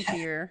broke into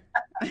your.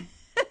 I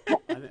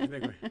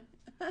think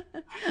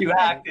You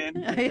hacked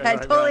in. I right,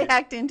 totally right.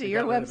 hacked into You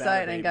your got rid of that,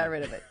 website and baby. got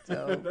rid of it.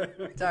 So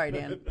sorry,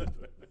 Dan.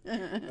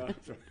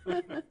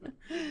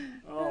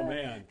 Oh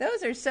man.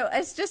 Those are so.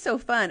 It's just so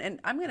fun, and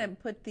I'm gonna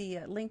put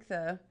the link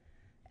the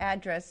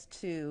address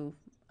to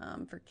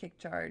for Kick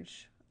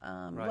Charge.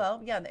 Right.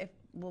 Well, yeah,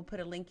 we'll put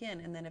a link in,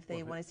 and then if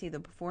they want to see the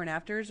before and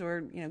afters,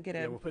 or get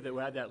a. Yeah,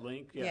 we'll add that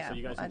link. Yeah, Yeah, so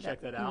you guys we'll can add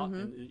check that. that out,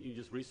 and you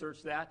just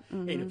research that.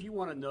 And if you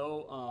want to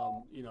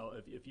know,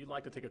 if you'd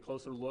like to take a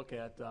closer look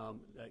at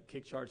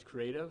Kick Charge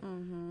Creative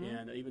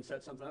and even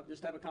set something up,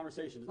 just have a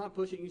conversation. It's not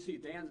pushing. You see,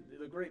 Dan,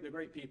 they're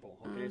great people.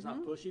 Okay, it's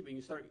not pushy, but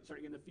you start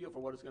getting the feel for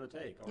what it's going to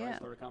take. All right, Yeah.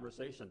 start a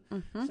conversation.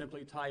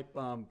 Simply type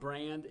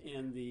brand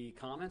in the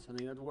comments. I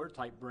think that's the word.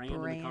 Type brand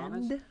in the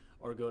comments. Brand.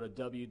 Or go to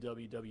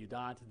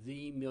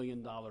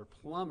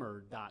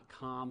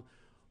www.themilliondollarplumber.com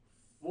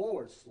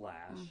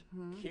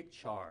 /Kick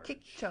Charge.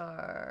 Kick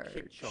Charge.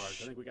 Kick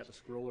Charge. I think we got the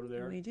scroller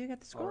there. We do got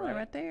the All scroller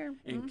right there.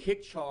 And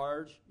Kick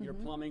Charge your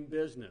plumbing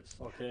business,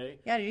 okay?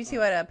 Yeah, did you see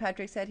what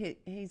Patrick said?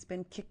 He's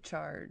been kick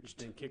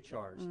charged. Then Kick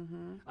Charge.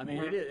 I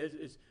mean, it is.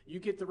 It's, you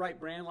get the right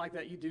brand like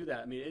that, you do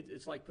that. I mean,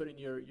 it's like putting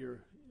your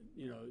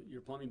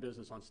plumbing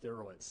business on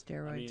steroids.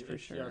 Steroids, I mean, for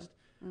it's sure. Just,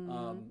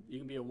 you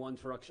can be a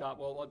one-truck shop.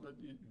 Well,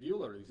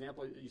 Bueller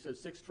example, you said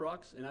 6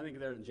 trucks, and I think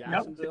they're in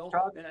Jacksonville. 6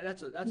 trucks. And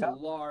that's a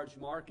large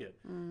market.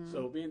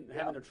 So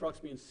having the trucks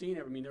being seen,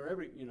 they're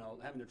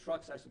having the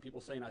trucks. Actually,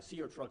 people saying, "I see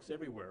your trucks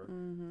everywhere."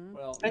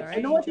 Well,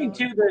 And the one thing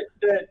too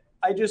that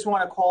I just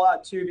want to call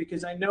out too,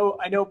 because I know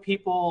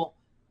people.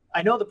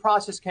 I know the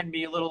process can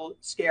be a little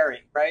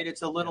scary, right?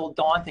 It's a little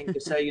daunting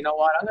to say, you know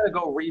what, I'm going to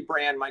go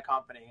rebrand my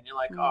company. And you're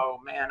like, oh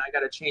man, I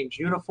got to change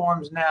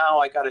uniforms now.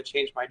 I got to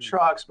change my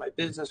trucks, my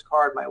business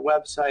card, my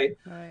website.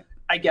 Right.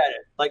 I get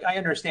it. Like, I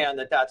understand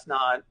that that's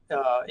not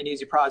an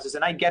easy process.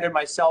 And I get it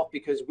myself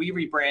because we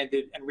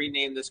rebranded and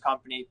renamed this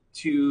company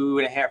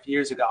 2.5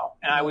 years ago.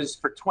 And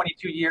for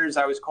 22 years,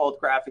 I was called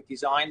Graphic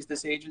Designs,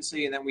 this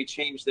agency. And then we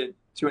changed it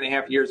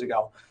 2.5 years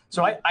ago.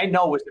 So I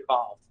know what's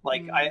involved.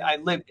 Like, I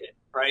lived it.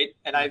 Right.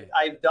 And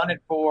I've done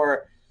it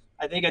for,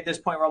 I think at this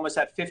point, we're almost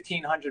at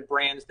 1,500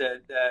 brands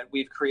that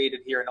we've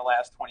created here in the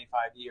last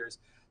 25 years.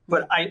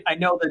 But I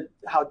know that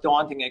how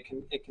daunting it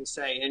can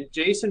say. And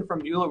Jason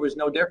from Bueller was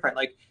no different.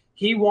 Like,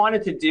 he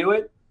wanted to do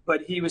it,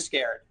 but he was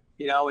scared,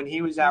 and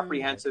he was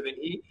apprehensive, and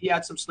he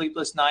had some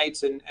sleepless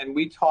nights. And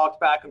we talked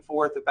back and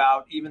forth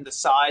about even the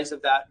size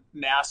of that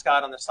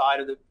mascot on the side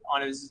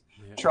on his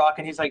truck.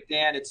 And he's like,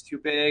 Dan, it's too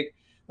big.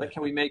 Like,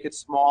 can we make it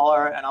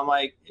smaller? And I'm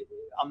like,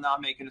 I'm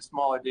not making it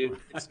smaller, dude.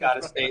 It's got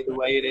to stay the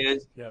way it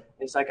is. Yep.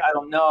 It's like, I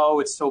don't know.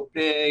 It's so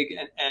big.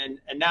 And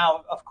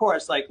now, of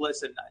course, like,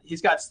 listen,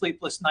 he's got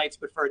sleepless nights,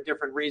 but for a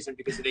different reason,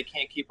 because they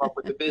can't keep up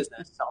with the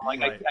business. So I'm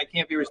like, Right. I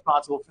can't be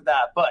responsible for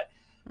that. But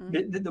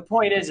the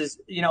point is,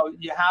 you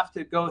have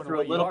to go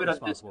through a little bit of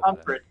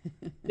discomfort.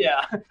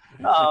 Yeah.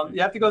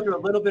 You have to go through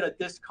a little bit of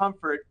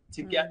discomfort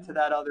to get to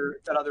that other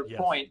Yes.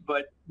 point.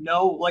 But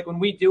no, like, when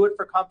we do it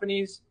for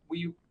companies,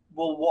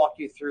 we'll walk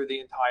you through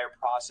the entire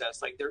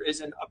process. Like, there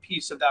isn't a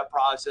piece of that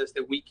process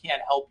that we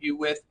can't help you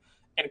with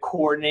and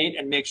coordinate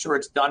and make sure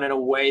it's done in a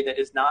way that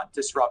is not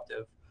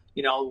disruptive.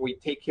 We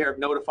take care of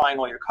notifying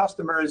all your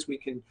customers. We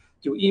can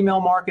do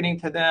email marketing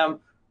to them,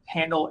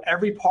 handle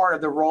every part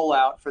of the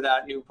rollout for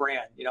that new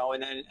brand,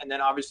 and then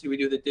obviously we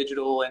do the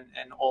digital and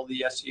all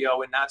the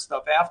SEO and that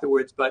stuff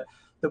afterwards. But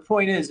the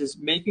point is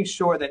making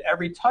sure that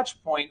every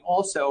touch point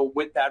also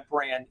with that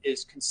brand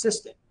is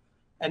consistent.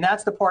 And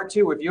that's the part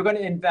too. If you're going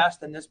to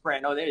invest in this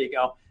brand, there you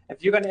go.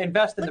 If you're going to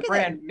invest in the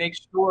brand, make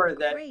sure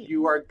that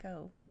you are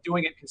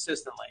doing it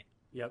consistently.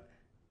 Yep.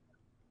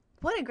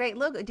 What a great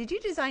logo. Did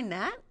you design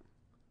that?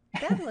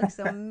 That looks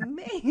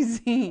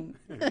amazing.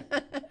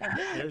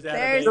 There's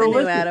the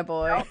new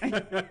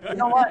attaboy. You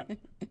know what?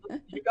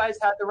 you guys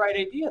had the right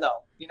idea,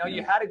 though. You know,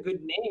 you had a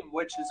good name,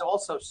 which is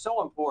also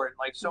so important.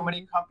 Like, so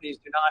many companies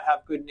do not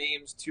have good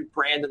names to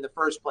brand in the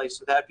first place,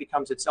 so that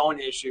becomes its own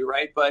issue,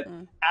 right? But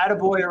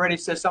Attaboy already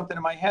says something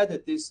in my head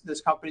that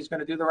this company is going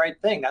to do the right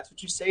thing. That's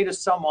what you say to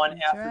someone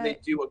after they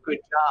do a good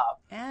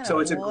job. So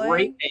it's a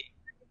great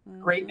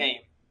name. Great name.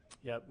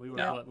 Yep, we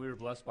were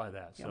blessed by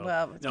that. So,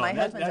 well, my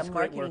husband's that's a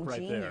great marketing work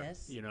right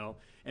genius. there. You know,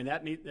 and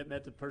that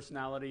met the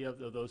personality of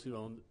those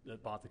who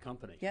bought the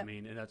company. Yep. I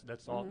mean, and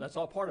that's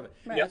all part of it.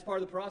 Right. That's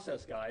part of the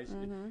process, guys.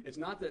 It's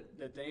not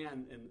that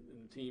Dan and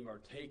the team are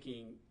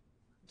taking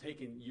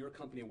your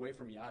company away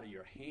from you, out of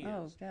your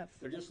hands. Oh, yes.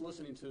 They're just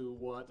listening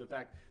to in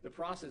fact, the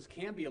process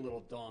can be a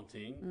little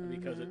daunting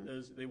because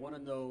they want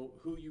to know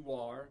who you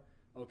are.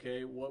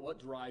 Okay, what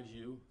drives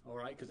you, all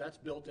right, because that's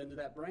built into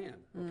that brand,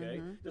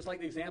 okay? Just like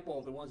the example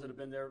of the ones that have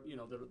been there, you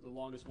know, the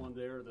longest one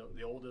there,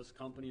 the oldest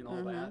company and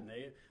all that,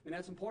 and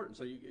that's important,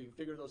 so you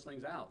figure those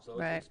things out. So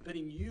it's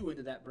fitting you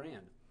into that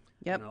brand,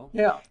 Yep. you know?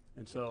 Yeah.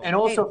 And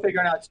also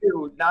figuring out,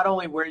 too, not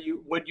only what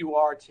you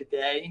are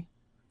today,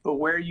 but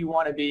where you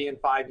want to be in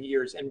 5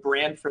 years and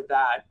brand for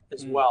that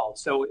as well.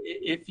 So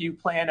if you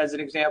plan, as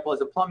an example,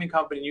 as a plumbing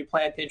company, and you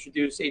plan to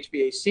introduce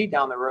HVAC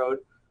down the road,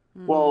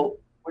 well,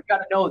 we've got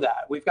to know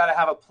that. We've got to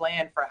have a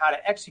plan for how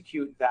to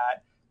execute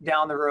that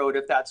down the road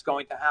if that's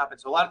going to happen.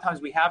 So a lot of times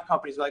we have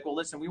companies like, well,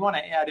 listen, we want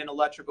to add in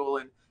electrical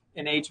and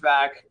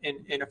HVAC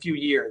in a few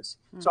years.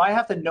 So I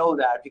have to know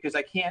that because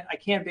I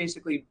can't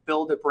basically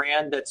build a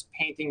brand that's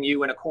painting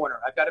you in a corner.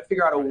 I've got to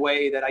figure out a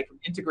way that I can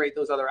integrate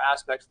those other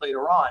aspects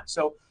later on.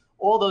 So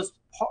all those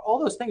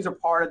things are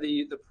part of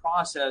the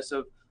process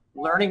of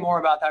learning more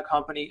about that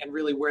company and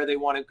really where they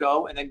want to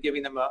go, and then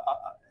giving them a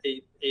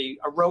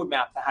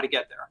roadmap to how to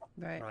get there.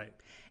 Right.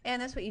 And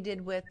that's what you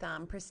did with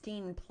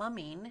Pristine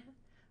Plumbing.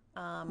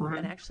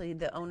 And actually,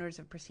 the owners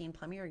of Pristine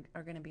Plumbing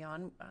are going to be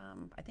on,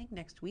 I think,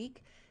 next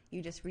week.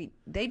 You just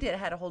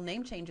had a whole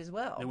name change as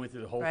well. They went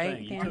through the whole right?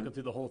 thing. You took them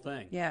through the whole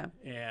thing. Yeah.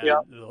 And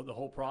the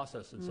whole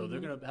process. And so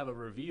they're going to have a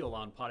reveal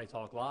on Potty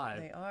Talk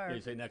Live. They are. They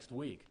say next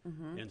week.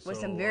 And With so,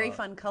 some very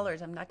fun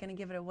colors. I'm not going to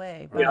give it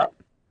away. But,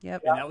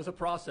 Yep. And that was a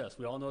process.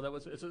 We all know that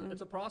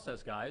it's a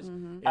process, guys.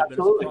 But it's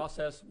a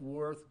process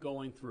worth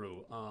going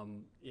through.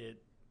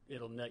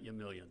 It'll net you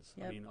millions.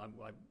 Yep. I mean,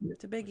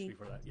 it's a biggie.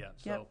 For that. Yeah.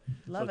 Yep. So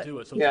Love it. do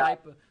it. So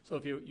So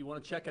if you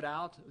want to check it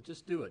out,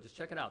 just do it. Just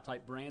check it out.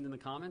 Type brand in the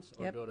comments,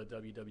 or go to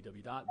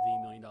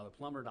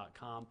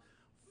www.themilliondollarplumber.com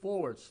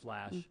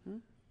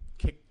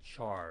 /kick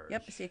charge.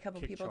 Yep, I see a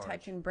couple people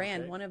typed in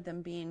brand, one of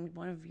them being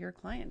one of your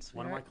clients.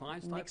 One of my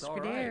clients Nick typed, all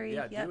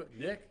right. Yeah, do it.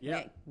 Nick,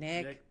 yeah.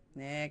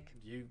 Nick.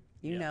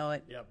 You yep. know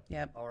it.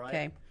 Yep. All right.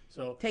 Okay.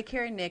 So take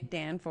care of Nick,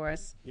 Dan, for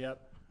us.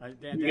 Yep.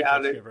 Dan takes care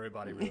of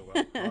everybody really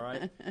well. All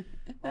right.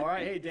 All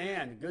right. Hey,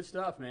 Dan, good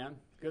stuff, man.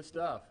 Good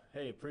stuff.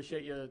 Hey,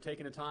 appreciate you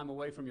taking the time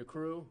away from your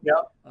crew.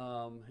 Yep.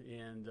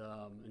 And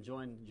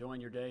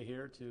enjoying your day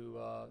here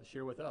to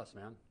share with us,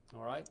 man.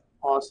 All right.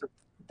 Awesome.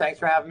 Thanks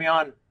for having me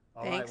on.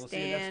 All right. We'll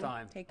see you next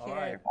time. Take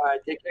care. All right.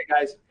 Take care,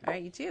 guys. All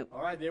right. You too.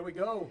 All right. There we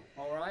go.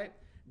 All right.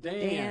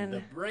 Dan,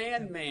 the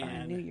brand man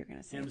I knew you were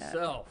gonna say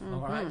himself. That.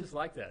 All right, just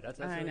like that. That's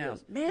I what know. it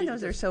is. Man,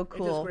 those are so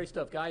cool. It's just great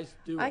stuff, guys.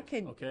 Do it.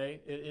 Okay,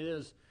 it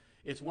is.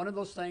 It's one of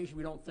those things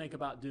we don't think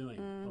about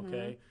doing.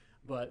 Okay,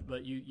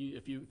 but you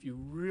if you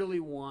really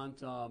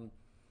want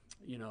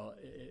if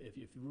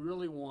you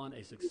really want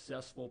a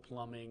successful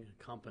plumbing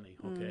company,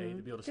 okay,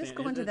 to be able to just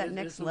go into that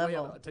next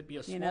level, to be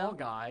a small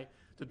guy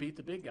to beat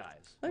the big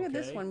guys. Look at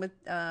this one with.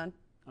 I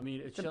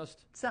mean, it's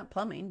not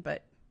plumbing,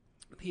 but.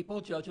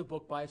 People judge a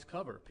book by its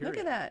cover, period.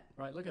 Look at that.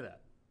 Right, look at that.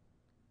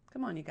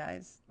 Come on, you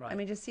guys. Right. I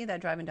mean, just see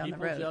that driving down the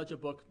road. People judge a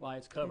book by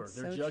its cover.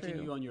 They're judging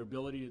you on your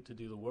ability to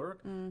do the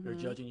work. They're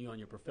judging you on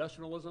your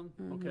professionalism,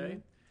 okay?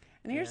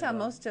 And here's how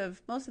most of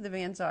the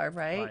vans are,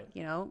 right?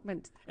 You know,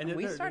 and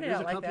we started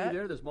out like that.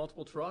 There's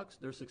multiple trucks.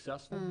 They're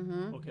successful,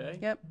 okay?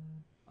 Yep.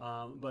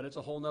 But it's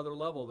a whole nother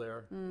level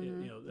there.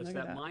 It's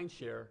that mind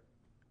share.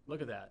 Look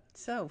at that.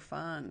 So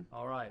fun.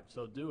 All right,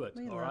 so do it.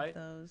 We all love right.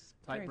 Those.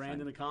 Type brand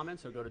in the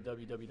comments, or go to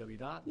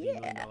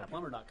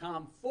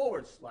www.themilliondollarplumber.com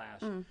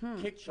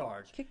 /kick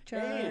charge. Kick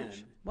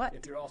charge. And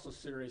if you're also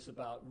serious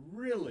about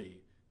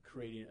really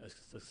creating a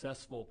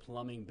successful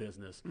plumbing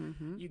business,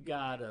 you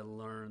got to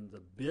learn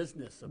the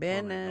business of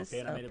plumbing.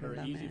 Okay, and I made it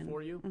very easy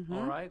for you.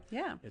 All right.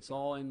 Yeah. It's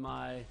all in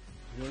my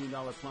 $1 Million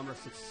Plumber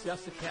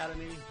Success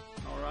Academy.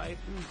 All right.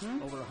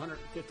 Over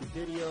 150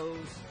 videos.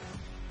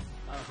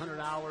 100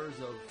 hours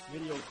of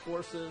video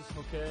courses,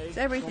 okay? It's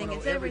everything.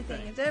 It's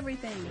everything. It's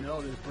everything. You know,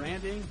 there's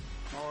branding,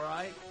 all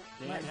right?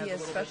 Might be a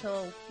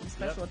special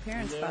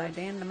appearance by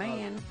Dan the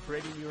Man.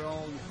 Creating your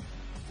own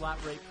flat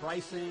rate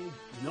pricing,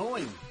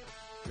 knowing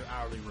your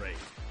hourly rate,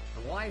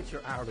 and why it's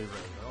your hourly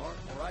rate. All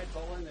right, it's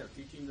all in there.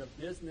 Teaching the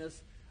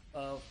business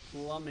of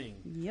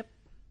plumbing. Yep.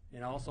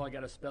 And also, I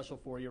got a special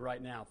for you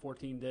right now.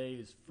 14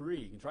 days free.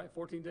 You can try it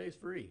 14 days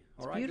free.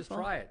 All right, beautiful.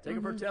 Just try it. Take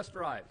it for a test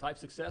drive. Type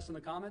success in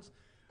the comments.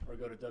 Or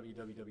go to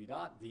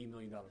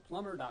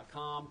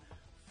www.themilliondollarplumber.com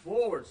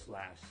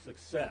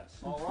 /success.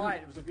 All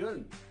right, it was a good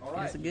one. All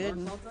right, It's a you good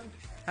learned one. something?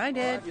 I All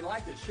did. right, if you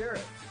liked it, share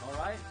it. All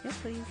right? Yes,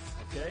 please.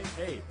 Okay.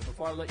 Hey,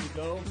 before I let you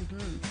go,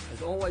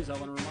 as always, I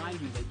want to remind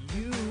you that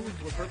you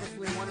were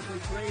purposefully and wonderfully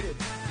created.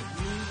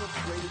 You were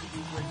created to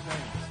do great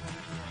things.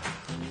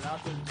 And you're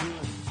out there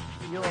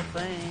doing Your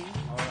thing.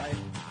 all right.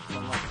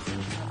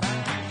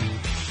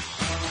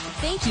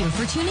 Thank you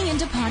for tuning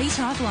into Potty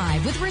Talk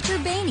Live with Richard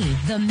Bainey,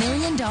 the $1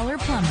 Million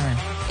Plumber.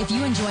 If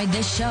you enjoyed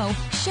this show,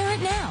 share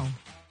it now.